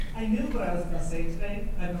I knew what I was going to say today.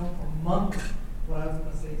 I've known for months what I was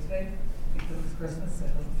going to say today because it's Christmas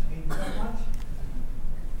and it doesn't mean so much.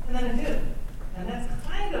 And then I did. And that's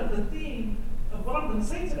kind of the theme of what I'm going to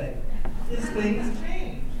say today, is things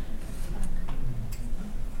change.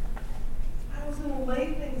 I was going to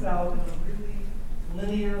lay things out in a really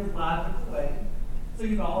linear, logical way, so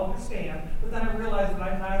you'd all understand. But then I realized that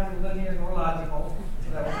I'm neither linear nor logical,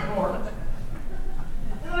 so that wasn't going to work.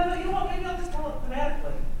 And I thought, you know what, maybe I'll just tell it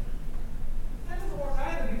thematically. That doesn't work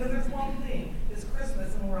either, because there's one theme. It's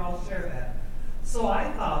Christmas, and we'll all share that. So I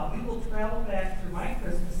thought we will travel back through my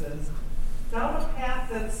Christmases down a path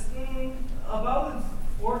that's about as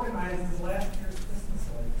organized as last year's Christmas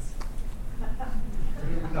lights.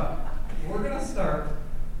 Here we go. We're going to start,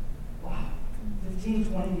 15,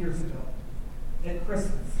 20 years ago at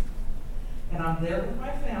Christmas. And I'm there with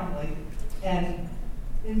my family and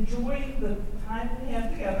enjoying the time we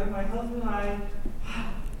have together. My husband and I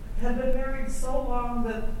have been married so long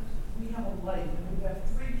that we have a life, and we have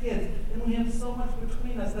 3 kids, and we have so much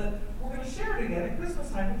between us that we're going to share it again at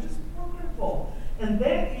Christmas time, which is wonderful. And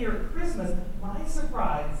that year at Christmas, my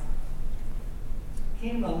surprise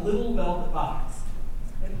came in a little velvet box.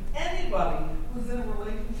 And anybody who's in a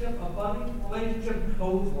relationship, a budding relationship,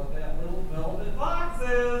 knows what that little velvet box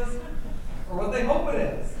is, or what they hope it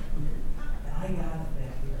is. And I got it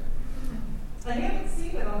that year. I haven't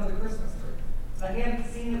seen it under the Christmas tree. I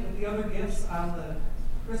haven't seen it with the other gifts on the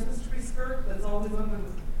Christmas tree skirt that's always under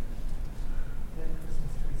that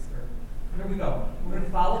Christmas tree skirt. Here we go. We're going to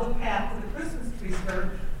follow the path to the Christmas tree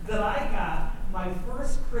skirt that I got my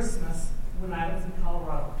first Christmas when I was in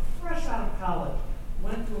Colorado, fresh out of college.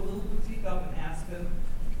 Went to a little boutique up in Aspen.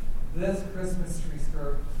 This Christmas tree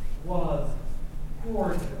skirt was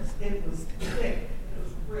gorgeous. It was thick, it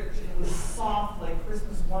was rich, and it was soft like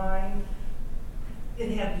Christmas wine.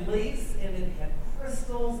 It had lace and it had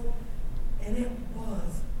crystals, and it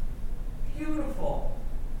was beautiful.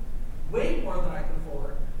 Way more than I could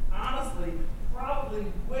afford. Honestly, probably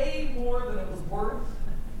way more than it was worth.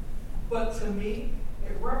 But to me,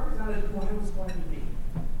 it represented who I was going to be.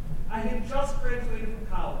 I had just graduated from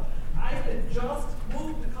college. I had just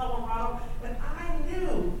moved to Colorado, and I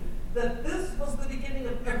knew that this was the beginning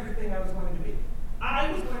of everything I was going to be.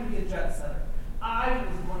 I was going to be a jet setter. I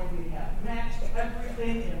was going to have matched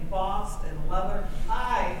everything embossed in leather.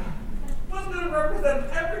 I was going to represent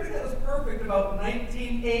everything that was perfect about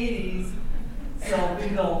 1980s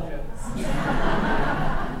self-indulgence.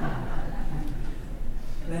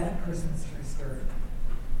 That Christmas tree skirt.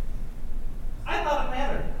 I thought it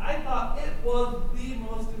mattered. I thought it was the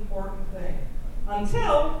most important thing.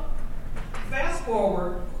 Until, fast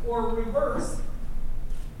forward or reverse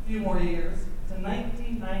a few more years to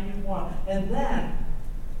 1991. And then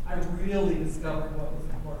I really discovered what was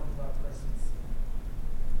important about Christmas.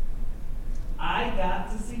 I got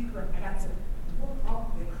to look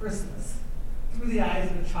up at Christmas through the eyes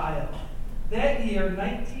of a child. That year,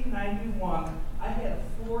 1991, I had a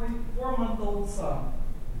 4-month-old son.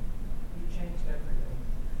 Changed everything.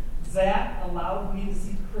 That allowed me to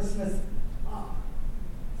see Christmas up.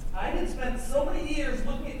 I had spent so many years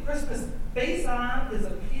looking at Christmas face on, as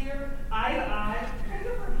a peer, eye to eye, at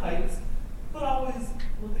different heights, but always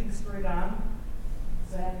looking straight on.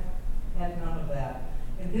 Zach had none of that.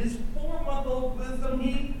 In his 4-month-old wisdom,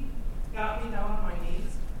 he got me down on my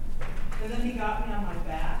knees, and then he got me on my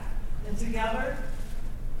back, and together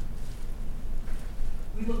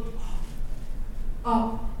we looked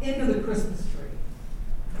up into the Christmas tree.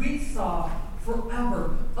 We saw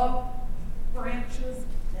forever up branches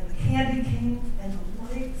and the candy cane and the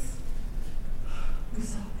lights. We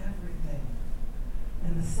saw everything.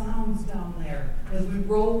 And the sounds down there as we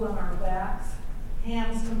rolled on our backs,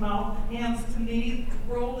 hands to mouth, hands to knees,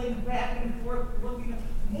 rolling back and forth, looking,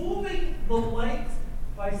 moving the lights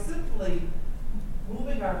by simply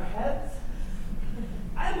moving our heads.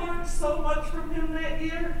 I learned so much from him that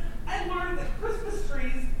year. I learned that Christmas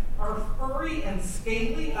trees are furry and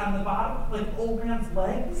scaly on the bottom, like old man's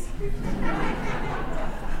legs.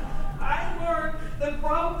 I learned that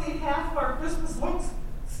probably half of our Christmas looks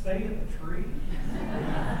stay in the tree.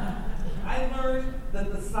 I learned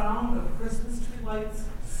that the sound of Christmas tree lights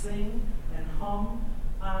sing and hum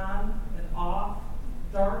on and off,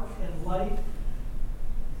 dark and light.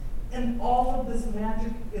 And all of this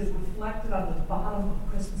magic is reflected on the bottom of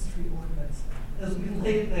Christmas tree ornaments as we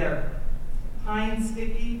lay there. Pine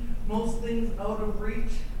sticky, most things out of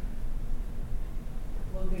reach,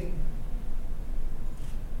 looking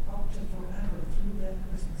up to forever through that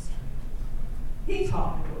Christmas tree. He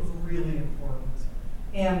taught me what was really important,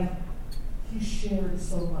 and he shared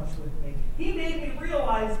so much with me. He made me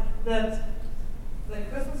realize that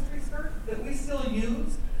Christmas tree skirt that we still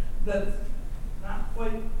use that's not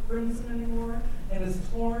quite crimson anymore, and is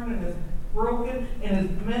torn and is broken and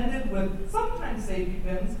is mended with sometimes safety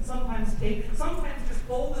pins, sometimes tape, sometimes just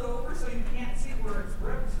folded over so you can't see where it's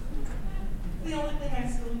ripped. The only thing I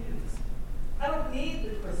still use. I don't need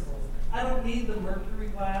the crystals. I don't need the mercury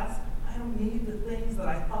glass. I don't need the things that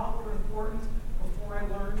I thought were important before I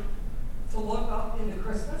learned to look up into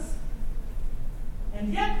Christmas.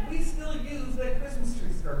 And yet, we still use that Christmas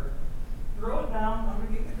tree skirt. Throw it down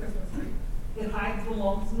underneath the Christmas tree. It hides the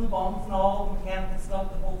lumps and the bumps and all the mechanical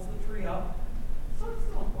stuff that holds the tree up. So it's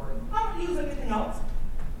still important. I don't use anything else.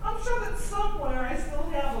 I'm sure that somewhere I still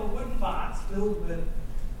have a wooden box filled with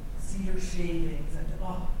cedar shavings and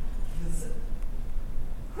this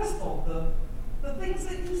crystal, the things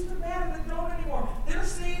that used to matter that don't anymore. They're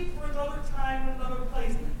saved for another time, another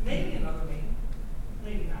place, maybe another me,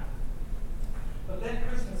 maybe not. But that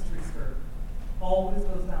Christmas tree skirt always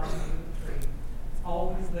goes down under the tree. It's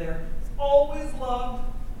always there. It's always loved.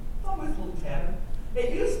 It's always a little tattered.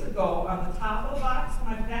 It used to go on the top of the box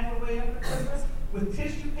when I packed away after Christmas with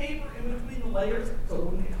tissue paper in between the layers so it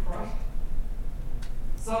wouldn't get crushed.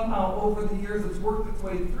 Somehow, over the years, it's worked its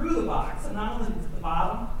way through the box, and not only to the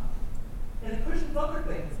bottom, and it cushions other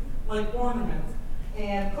things, like ornaments,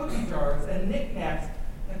 and cookie jars, and knickknacks,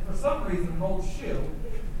 and for some reason, an old shoe.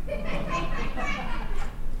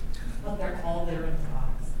 But they're all there in the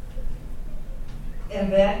box.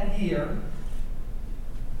 And that year,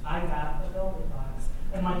 I got a velvet box.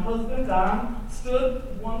 And my husband, Don,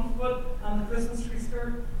 stood 1 foot on the Christmas tree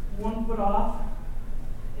skirt, 1 foot off,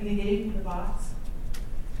 and he gave me the box.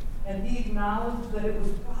 And he acknowledged that it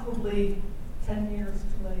was probably 10 years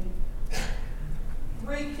too late.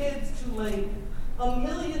 3 kids too late. 1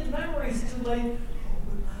 million memories too late.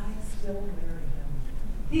 But I still marry him.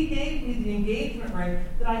 He gave me the engagement ring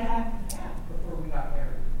that I had to have before we got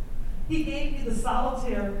married. He gave me the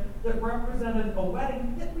solitaire that represented a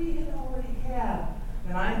wedding that we had already had.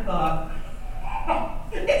 And I thought,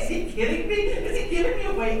 is he kidding me? Is he giving me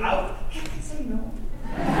a way out? Can I say no?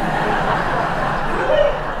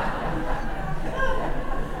 Really?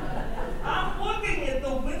 I'm looking at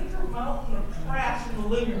the winter mountain of trash in the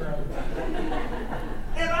living room.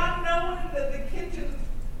 And I'm knowing that the kitchen's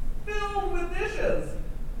filled with dishes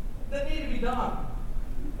that need to be done.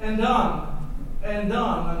 And done. And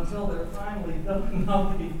done until they're finally done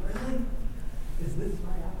enough to be, really? Is this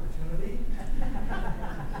my opportunity?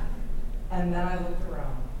 And then I looked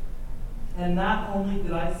around. And not only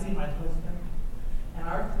did I see my husband and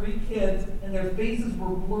our 3 kids, and their faces were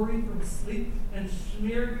blurry from sleep and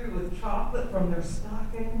smeared with chocolate from their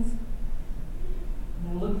stockings. And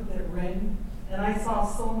I looked at that ring, and I saw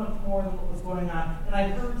so much more than what was going on. And I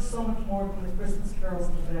heard so much more from the Christmas carols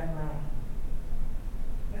in the background.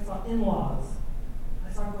 I saw in-laws.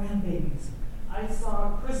 I saw grandbabies. I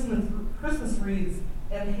saw Christmas wreaths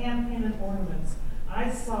and hand-painted ornaments. I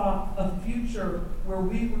saw a future where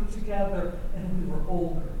we were together and we were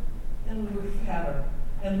older, and we were fatter,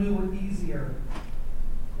 and we were easier,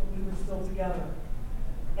 but we were still together.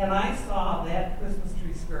 And I saw that Christmas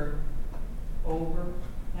tree skirt over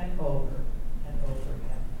and over and over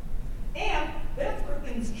again. And that's where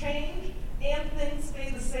things change and things stay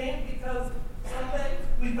the same, because someday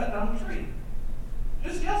we cut down the tree.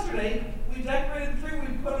 Just yesterday, we decorated the tree,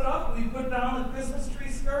 we put it up, we put down the Christmas tree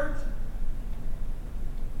skirt.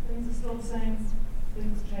 Things are still the same,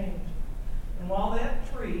 things change. And while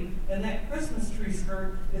that tree and that Christmas tree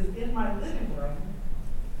skirt is in my living room,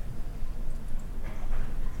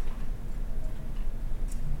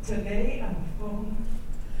 today on the phone,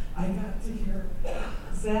 I got to hear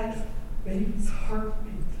Zach's baby's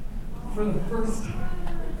heartbeat for the first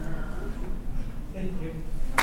time. Thank you.